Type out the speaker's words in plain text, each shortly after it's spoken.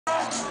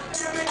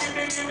Gimme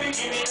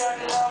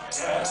that love,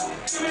 yeah.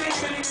 Gimme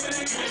the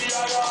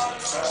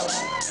answer.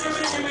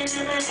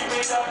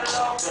 Gimme that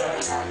love,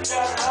 yeah.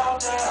 That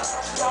love, yeah.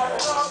 That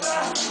love,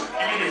 yeah.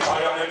 Give me the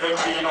fire, make me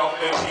clean up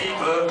the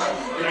people.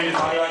 Give me the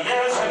fire,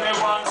 yes,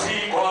 everyone's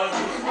equal.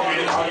 Give me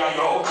the fire,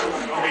 yo.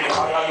 Give me the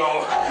fire, yo.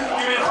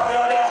 Give me the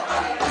fire, yeah.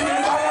 Give me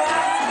the fire,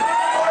 yeah.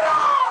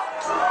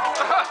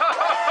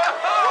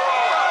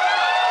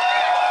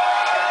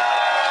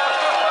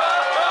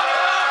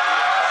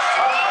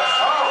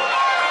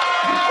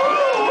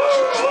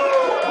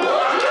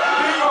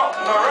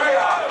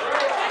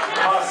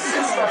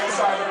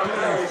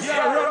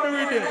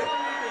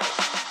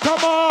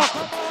 Come on!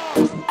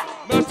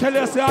 I'll tell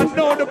you, say, I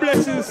know the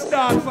blessings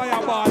start,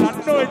 fireball.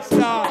 I know it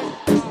start.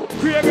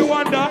 Crazy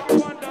Wonder.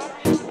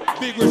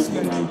 Big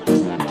respect.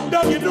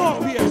 Don't you know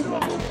up here?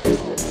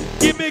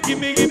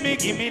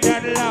 Gimme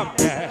that love,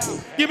 yeah.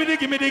 Gimme the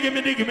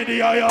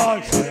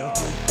yoyos.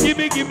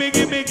 Gimme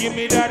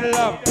that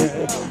love,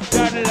 yeah.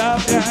 That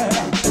love, yeah.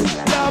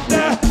 Love,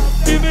 yeah.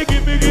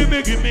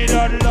 Gimme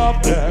that love,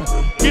 yeah.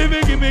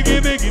 Gimme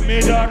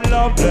that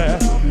love, yeah.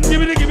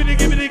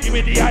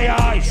 Gimme the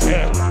yoyos,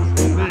 yeah.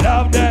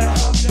 Love that,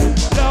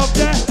 love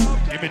that.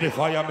 Give me the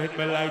fire, make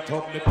me light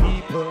up the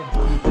people.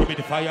 Give me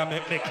the fire,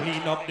 make me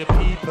clean up the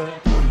people.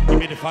 Give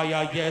me the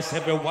fire, yes,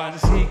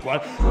 everyone's equal.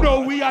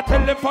 No, we are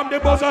telling from the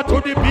buzzer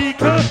to the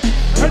beacon.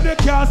 And they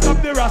can't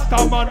stop the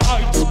Rastaman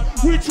height.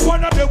 Which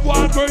one of them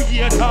want to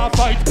here to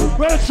fight?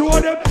 Well, show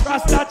them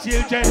Rasta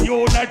children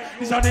unite.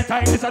 This are the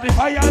time, this are the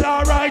fire,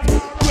 alright.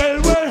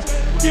 Well,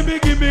 give me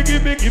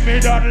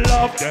that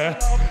love there.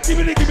 Give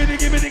me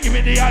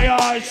the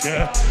eyes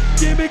there.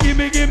 Give me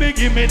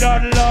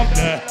that love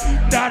there.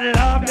 That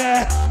love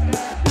there.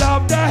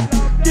 Love there.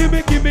 Give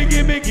me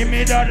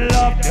that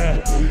love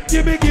there.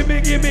 Give me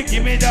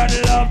that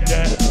love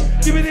there.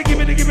 Give me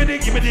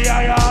the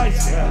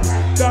eyes there.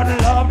 That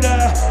love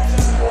there.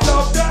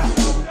 Love there.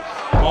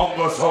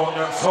 Mungo sound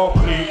them so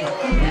clean.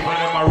 People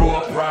them a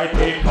rope right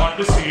in on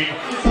the scene.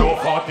 No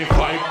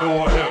 45,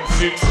 no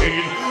M16.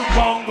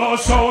 Mungo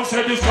sound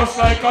said it's just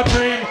like a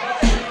dream.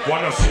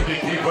 Wanna see the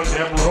people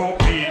them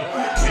roping.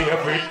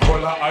 Favorite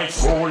color ice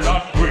cold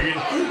and green.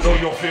 Know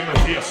you feel me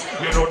face,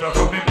 you know that's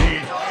what me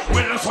mean.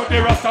 When I saw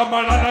the Rasta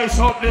man and I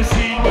saw the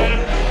scene. Well,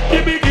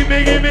 give me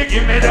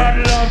that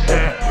love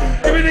there.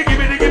 Give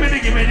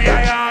me the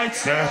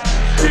eyes there.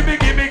 Give me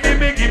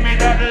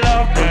that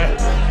love there.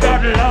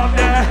 That love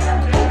there.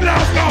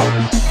 Let's go.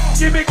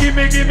 Give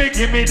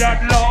me that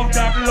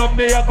love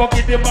me I go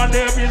get him and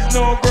there is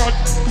no grudge.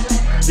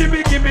 Give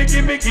me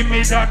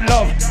that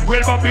love.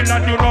 Well,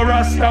 Babylon, you know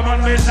Rasta man,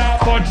 me not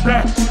budge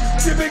there.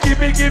 Give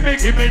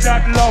me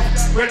that love.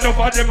 Well, enough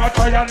of them a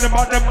try and them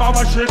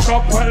mama shake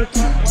up. Well,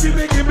 give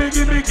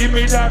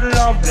me that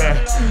love there.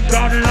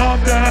 That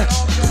love there.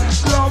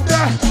 Love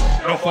there.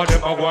 Enough of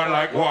them a go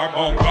like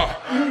warmonger.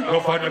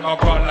 Enough of them a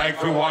go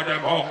like we want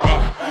them hunger.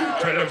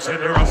 Tell them say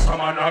the Rasta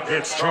man a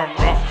get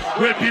stronger.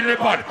 We'll be the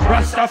bad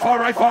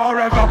Rastafari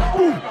forever.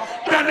 Ooh.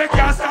 Then they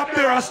can't stop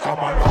the Rasta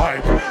man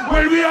vibe.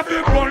 Well, we have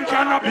been born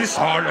cannabis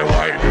all the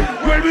while.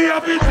 Well, we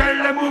have been tell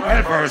them we're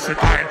well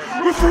versatile.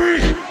 We're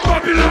free,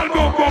 Babylon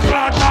Bogle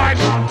time.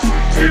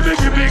 Give me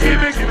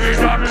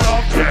that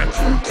love there.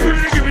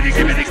 Give me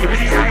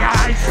the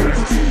eyes.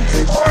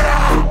 Hola!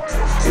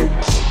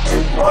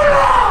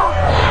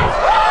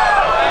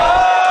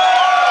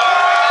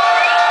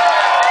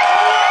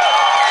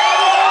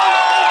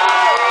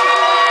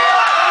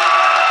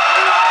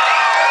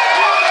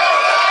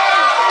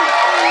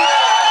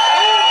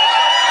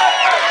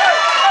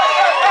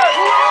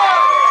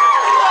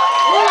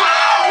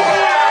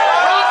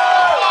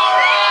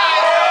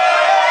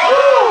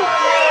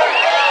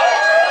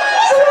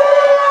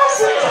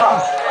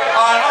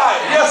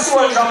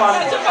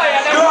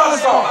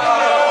 Glasgow,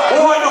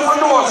 what do you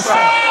know, sir?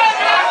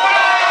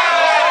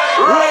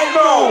 Right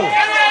now,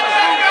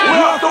 we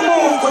have to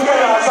move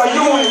together as a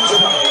unit.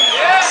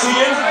 See,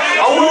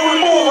 and when we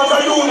move as a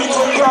unit,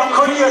 we can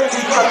create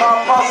things that are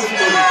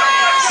positive.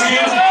 See,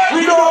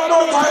 we don't have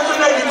no time for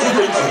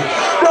negativity.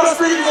 Just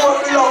bring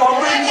forth the love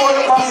and bring forth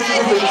the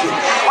positivity.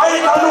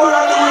 I can know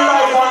that we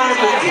life on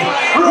liberty.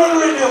 Run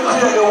with you,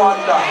 create the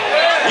wonder.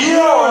 Yo,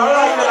 I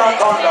like that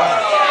thunder.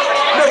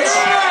 Next.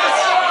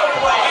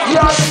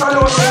 Yes, I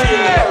know.